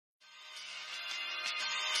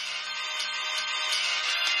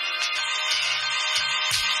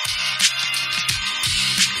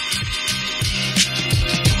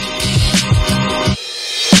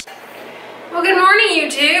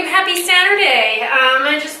Happy Saturday.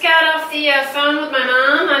 I just got off the phone with my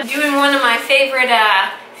mom. I'm doing one of my favorite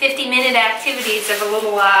 50-minute activities of a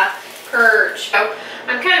little purge. So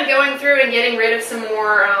I'm kind of going through and getting rid of some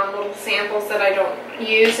more little samples that I don't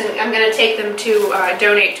use, and I'm going to take them to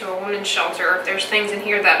donate to a women's shelter if there's things in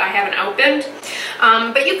here that I haven't opened.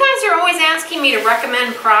 But you guys are always asking me to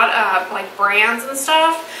recommend like brands and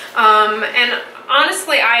stuff, and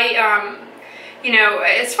honestly, you know,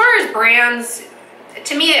 as far as brands,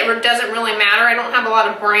 to me it doesn't really matter. I don't have a lot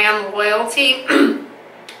of brand loyalty.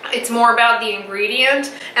 It's more about the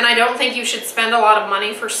ingredient, and I don't think you should spend a lot of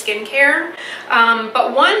money for skincare.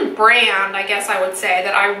 But one brand, I guess I would say,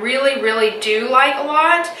 that I really do like a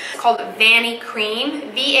lot, it's called Vani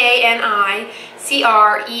Cream, V-A-N-I-C-R-E-A-M,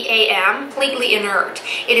 completely inert.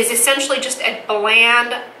 It is essentially just a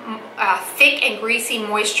bland, thick and greasy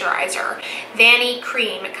moisturizer. Vani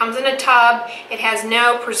Cream. It comes in a tub. It has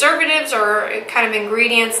no preservatives or kind of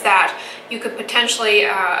ingredients that you could potentially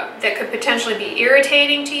be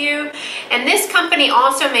irritating to you. And this company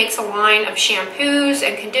also makes a line of shampoos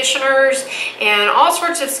and conditioners and all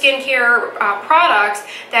sorts of skincare products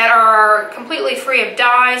that are completely free of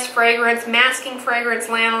dyes, fragrance, masking fragrance,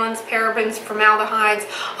 lanolins, parabens, formaldehydes,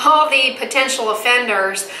 all the potential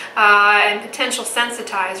offenders and potential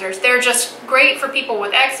sensitizers. They're just great for people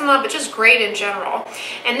with eczema, but just great in general.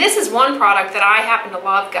 And this is one product that I happen to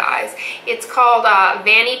love, guys. It's called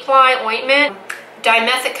Vani Ply Ointment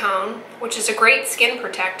Dimethicone, which is a great skin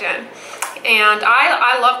protectant. And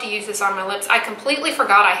I love to use this on my lips. I completely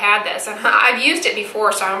forgot I had this, and I've used it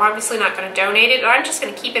before, so I'm obviously not going to donate it. I'm just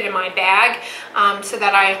going to keep it in my bag so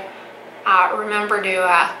that I remember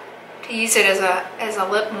to use it as a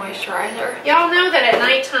lip moisturizer. Y'all know that at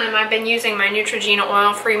nighttime I've been using my Neutrogena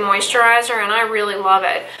oil-free moisturizer, and I really love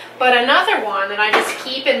it. But another one that I just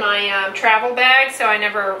keep in my travel bag so I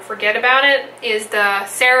never forget about it is the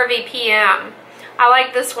CeraVe PM. I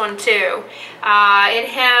like this one too.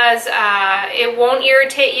 It won't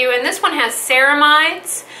irritate you, and this one has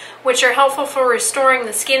ceramides, which are helpful for restoring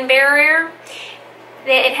the skin barrier.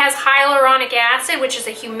 It has hyaluronic acid, which is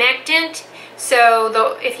a humectant.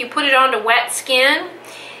 So if you put it onto wet skin,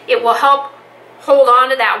 it will help hold on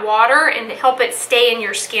to that water and help it stay in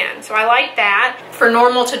your skin. So I like that for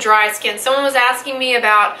normal to dry skin. Someone was asking me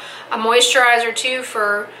about a moisturizer too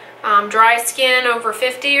for dry skin over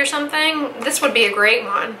 50 or something. This would be a great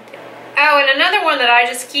one. Oh, and another one that I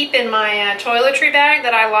just keep in my toiletry bag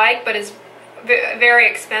that I like, but is very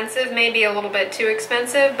expensive, maybe a little bit too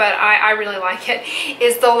expensive, but I really like it,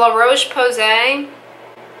 is the La Roche-Posay.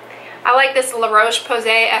 I like this La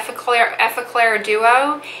Roche-Posay Effaclar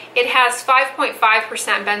Duo. It has 5.5%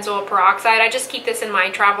 benzoyl peroxide. I just keep this in my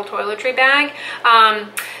travel toiletry bag.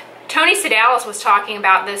 Tony Sedalis was talking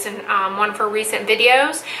about this in one of her recent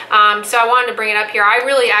videos, so I wanted to bring it up here. I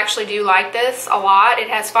really actually do like this a lot. It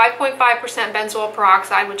has 5.5% benzoyl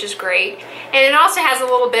peroxide, which is great, and it also has a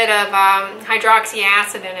little bit of hydroxy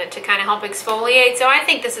acid in it to kind of help exfoliate, so I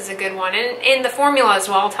think this is a good one, and the formula is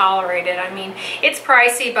well tolerated. I mean, it's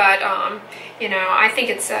pricey, but you know, I think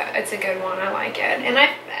it's a good one. I like it, and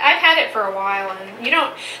I've had it for a while. And you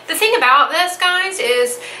don't. The thing about this, guys,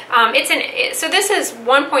 is so this is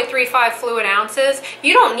 1.35 fluid ounces.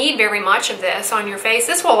 You don't need very much of this on your face.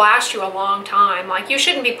 This will last you a long time. Like, you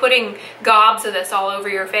shouldn't be putting gobs of this all over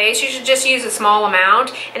your face. You should just use a small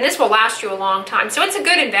amount, and this will last you a long time. So it's a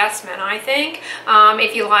good investment, I think,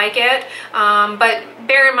 if you like it. But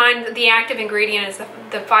bear in mind the active ingredient is the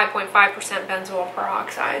 5.5% benzoyl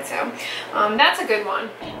peroxide. So that's a good one.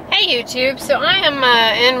 Hey YouTube, so I am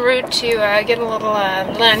en route to get a little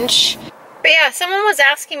lunch. But yeah, someone was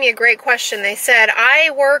asking me a great question. They said,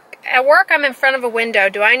 at work I'm in front of a window.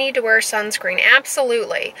 Do I need to wear sunscreen?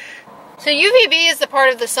 Absolutely. So UVB is the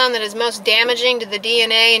part of the sun that is most damaging to the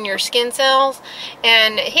DNA in your skin cells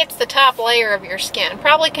and hits the top layer of your skin.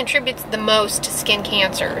 Probably contributes the most to skin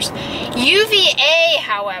cancers. UVA,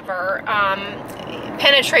 however,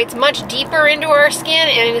 penetrates much deeper into our skin,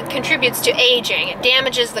 and it contributes to aging. It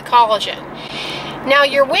damages the collagen. Now,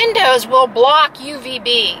 your windows will block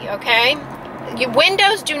UVB, okay? Your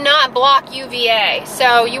windows do not block UVA,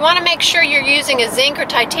 so you want to make sure you're using a zinc or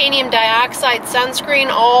titanium dioxide sunscreen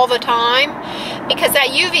all the time, because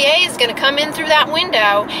that UVA is going to come in through that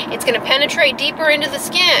window. It's going to penetrate deeper into the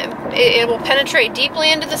skin. It will penetrate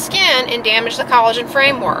deeply into the skin and damage the collagen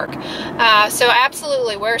framework. So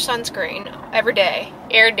absolutely wear sunscreen every day.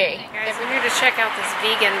 Every day. Guys, we're here to check out this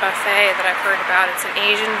vegan buffet that I've heard about. It's an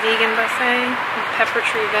Asian vegan buffet with pepper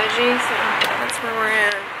tree veggies, so that's where we're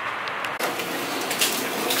at.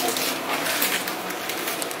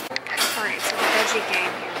 Alright, so the veggie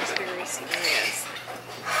game here is very serious.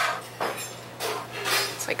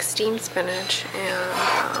 It's like like steamed spinach,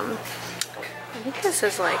 and I think this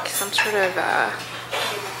is like some sort of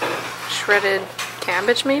shredded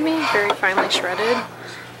cabbage, maybe, very finely shredded,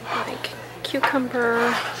 like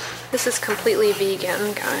cucumber. This is completely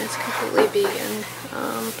vegan, guys, completely vegan.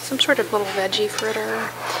 Some sort of little veggie fritter.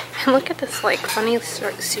 And look at this like funny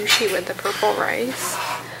sushi with the purple rice,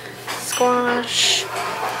 squash,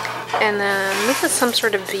 and then this is some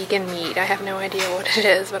sort of vegan meat. I have no idea what it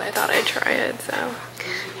is, but I thought I'd try it, so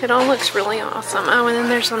it all looks really awesome. Oh, and then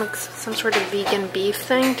there's some sort of vegan beef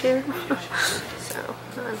thing too. So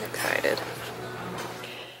I'm excited.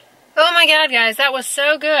 Oh my god, guys, that was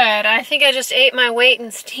so good. I think I just ate my weight in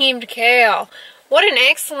steamed kale. What an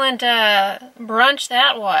excellent brunch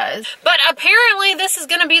that was. But apparently this is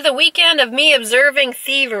going to be the weekend of me observing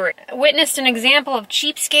thievery. Witnessed an example of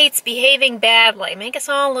cheapskates behaving badly. Make us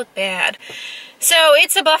all look bad. So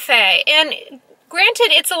it's a buffet. And granted,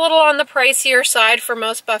 it's a little on the pricier side for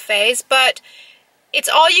most buffets, but it's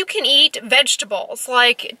all you can eat vegetables.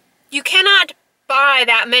 Like, you cannot buy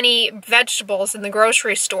that many vegetables in the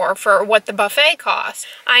grocery store for what the buffet costs.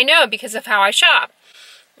 I know because of how I shop.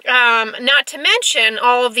 Not to mention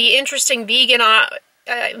all of the interesting vegan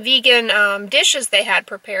dishes they had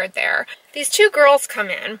prepared there. These two girls come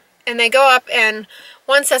in, and they go up, and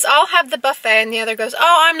one says, I'll have the buffet, and the other goes,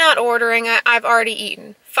 oh, I'm not ordering, I've already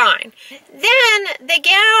eaten. Fine. Then the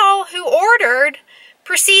gal who ordered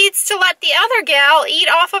proceeds to let the other gal eat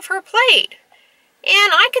off of her plate.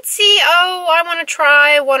 And I could see, oh, I want to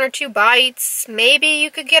try 1 or 2 bites. Maybe you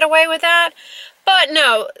could get away with that. But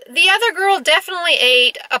no, the other girl definitely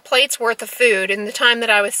ate a plate's worth of food in the time that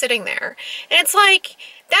I was sitting there. And it's like,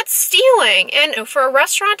 that's stealing. And for a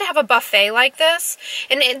restaurant to have a buffet like this,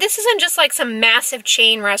 and this isn't just like some massive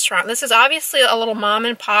chain restaurant. This is obviously a little mom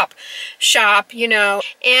and pop shop, you know.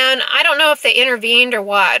 And I don't know if they intervened or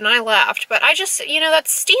what, and I left. But I just, you know,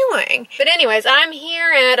 that's stealing. But anyways, I'm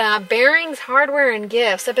here at Bearings Hardware and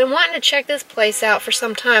Gifts. I've been wanting to check this place out for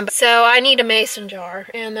some time. So I need a mason jar,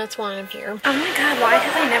 and that's why I'm here. Oh my god, why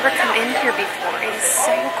have I never come in here before? It's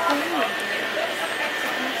so cool.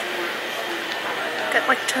 Got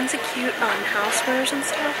like tons of cute housewares and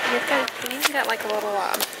stuff. You've even got like a little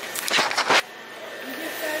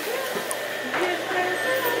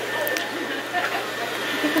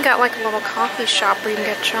you've even got like a little coffee shop where you can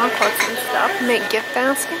get chocolates and stuff. Make gift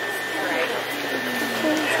baskets.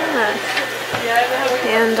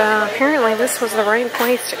 And apparently this was the right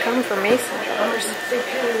place to come for mason jars.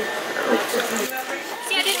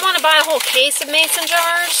 See, I didn't want to buy a whole case of mason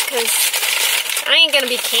jars because I ain't gonna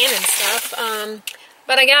be canning stuff.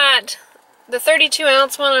 But I got the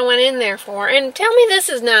 32-ounce one I went in there for. And tell me this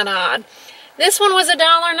is not odd. This one was $1.99.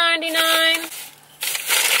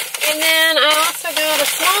 And then I also got a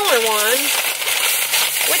smaller one,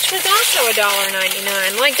 which was also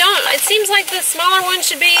 $1.99. Like, it seems like the smaller one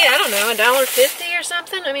should be, I don't know, $1.50 or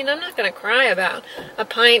something. I mean, I'm not going to cry about a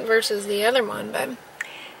pint versus the other one, but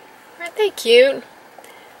aren't they cute?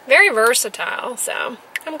 Very versatile, so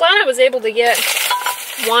I'm glad I was able to get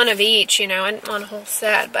one of each, you know, and one whole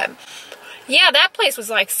set. But yeah, that place was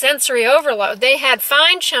like sensory overload. They had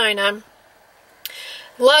fine china,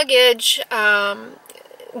 luggage,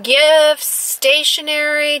 gifts,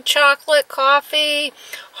 stationery, chocolate, coffee,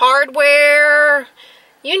 hardware,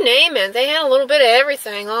 you name it. They had a little bit of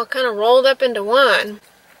everything all kind of rolled up into one.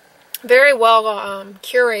 Very well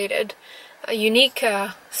curated, a unique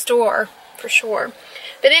store for sure.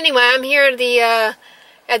 But anyway, I'm here at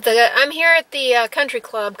the country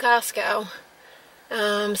club, Costco.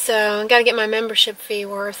 So I gotta get my membership fee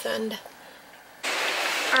worth. And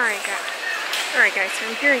alright guys, so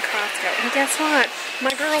I'm here in Costco, and guess what?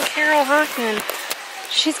 My girl Carol Hockman,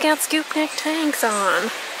 she's got scoop neck tanks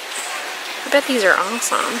on. I bet these are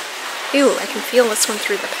awesome. Ooh, I can feel this one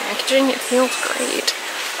through the packaging. It feels great.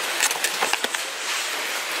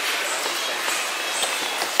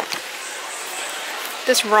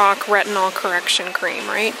 This Rock Retinol Correction Cream,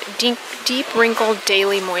 right? Deep Wrinkle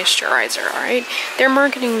Daily Moisturizer, alright? They're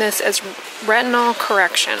marketing this as retinol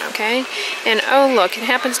correction, okay? And oh look, it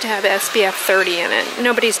happens to have SPF 30 in it.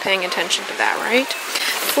 Nobody's paying attention to that, right?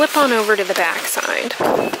 Flip on over to the back side.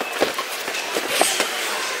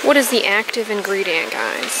 What is the active ingredient,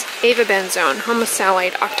 guys? Avobenzone,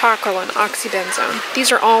 homosalate, octocrylone, oxybenzone.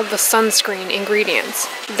 These are all the sunscreen ingredients.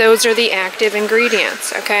 Those are the active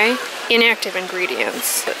ingredients, okay? Inactive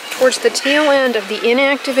ingredients. Towards the tail end of the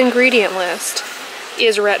inactive ingredient list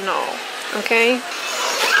is retinol, okay?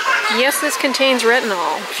 Yes, this contains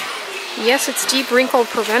retinol. Yes, it's deep wrinkle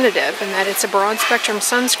preventative and that it's a broad spectrum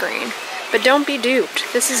sunscreen. But don't be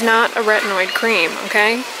duped. This is not a retinoid cream,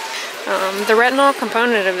 okay? The retinol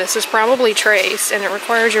component of this is probably trace, and it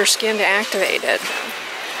requires your skin to activate it.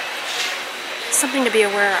 Something to be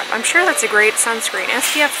aware of. I'm sure that's a great sunscreen.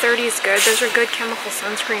 SPF 30 is good. Those are good chemical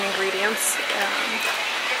sunscreen ingredients.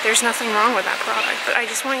 There's nothing wrong with that product, but I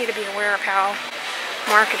just want you to be aware of how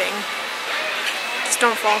marketing, just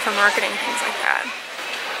don't fall for marketing things like that,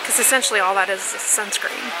 because essentially all that is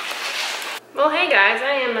sunscreen. Well, hey guys,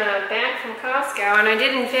 I am back from Costco, and I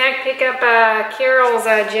did in fact pick up Carol's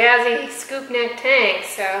Jazzy Scoop Neck Tank,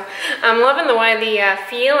 so I'm loving the way the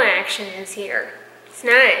feel action is here. It's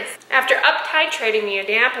nice. After up-titrating the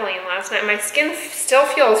adapalene last night, my skin still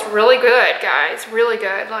feels really good, guys, really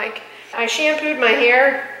good. Like, I shampooed my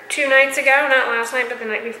hair 2 nights ago, not last night, but the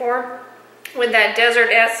night before, with that Desert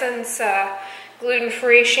Essence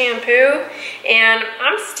gluten-free shampoo, and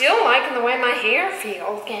I'm still liking the way my hair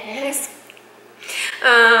feels, guys.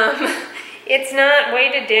 It's not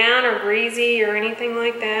weighted down or greasy or anything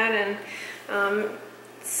like that, and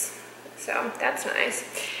so that's nice.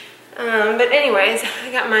 But anyways,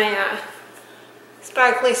 I got my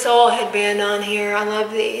Sparkly Soul headband on here. I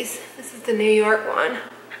love these. This is the New York one.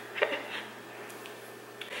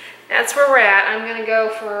 That's where we're at. I'm gonna go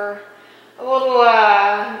for a little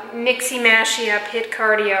mixy-mashy up HIIT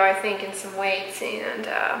cardio, I think, and some weights, and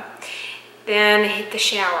then hit the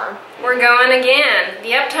shower. We're going again.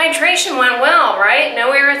 The up-titration went well, right?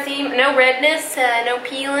 No erythema, no redness, no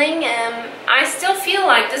peeling. I still feel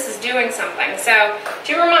like this is doing something. So,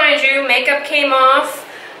 to remind you, makeup came off,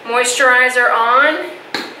 moisturizer on.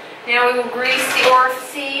 Now we will grease the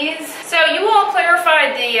orifices. So you all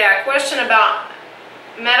clarified the question about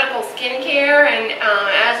medical skincare, and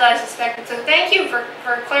as I suspected, so thank you for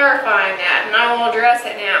clarifying that, and I will address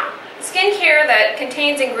it now. Skincare that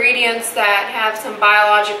contains ingredients that have some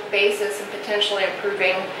biological basis and potentially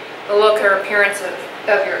improving the look or appearance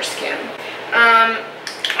of your skin.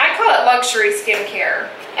 I call it luxury skincare.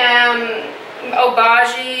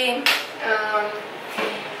 Obagi,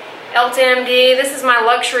 LTMD, this is my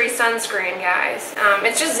luxury sunscreen, guys.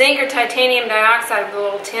 It's just zinc or titanium dioxide with a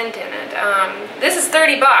little tint in it. This is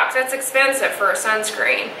 30 bucks. That's expensive for a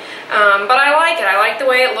sunscreen. But I like it. I like the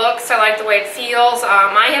way it looks. I like the way it feels.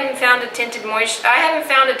 I haven't found a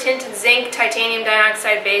tinted zinc titanium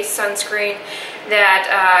dioxide based sunscreen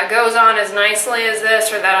that goes on as nicely as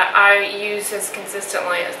this, or that I use as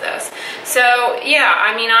consistently as this. So yeah,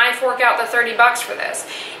 I mean, I fork out the 30 bucks for this.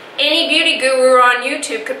 Any beauty guru on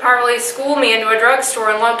YouTube could probably school me into a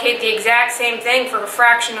drugstore and locate the exact same thing for a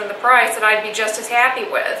fraction of the price that I'd be just as happy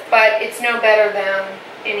with. But it's no better than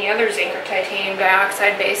any other zinc or titanium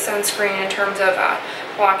dioxide based sunscreen in terms of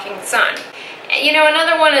blocking the sun. You know,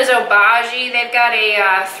 another one is Obagi. They've got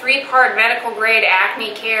a 3-part medical grade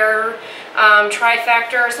acne care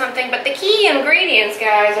trifecta or something. But the key ingredients,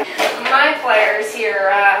 guys, my players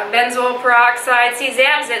here, benzoyl peroxide. See,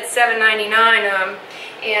 Zab's at $7.99.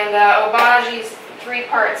 And Obagi's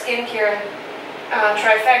 3-part skincare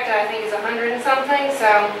trifecta, I think, is 100 and something.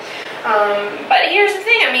 So, but here's the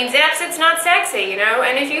thing. I mean, Zapsit's not sexy, you know.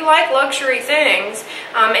 And if you like luxury things,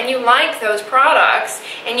 and you like those products,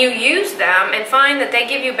 and you use them and find that they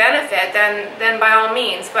give you benefit, then by all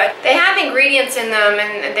means. But they have ingredients in them,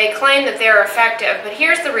 and they claim that they're effective. But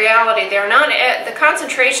here's the reality: they're not. The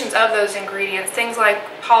concentrations of those ingredients, things like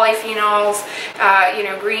polyphenols, you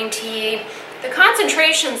know, green tea. The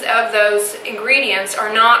concentrations of those ingredients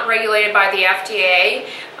are not regulated by the FDA.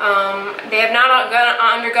 They have not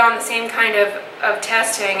undergone the same kind of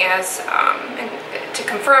testing as to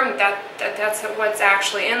confirm that that's what's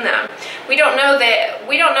actually in them. We don't know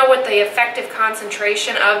what the effective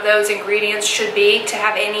concentration of those ingredients should be to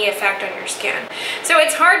have any effect on your skin. So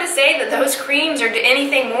it's hard to say that those creams are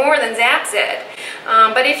anything more than Zapsit.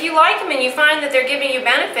 But if you like them and you find that they're giving you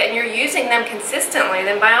benefit and you're using them consistently,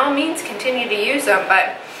 then by all means continue to use them.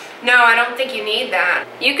 But no, I don't think you need that.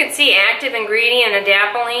 You could see active ingredient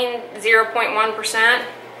adapalene 0.1%.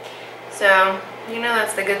 So, you know,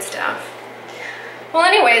 that's the good stuff. Well,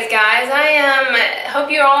 anyways, guys, I hope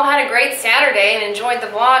you all had a great Saturday and enjoyed the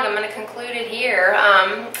vlog. I'm going to conclude it here.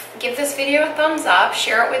 Give this video a thumbs up,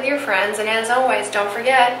 share it with your friends, and as always, don't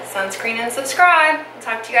forget, sunscreen and subscribe. I'll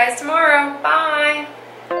talk to you guys tomorrow. Bye!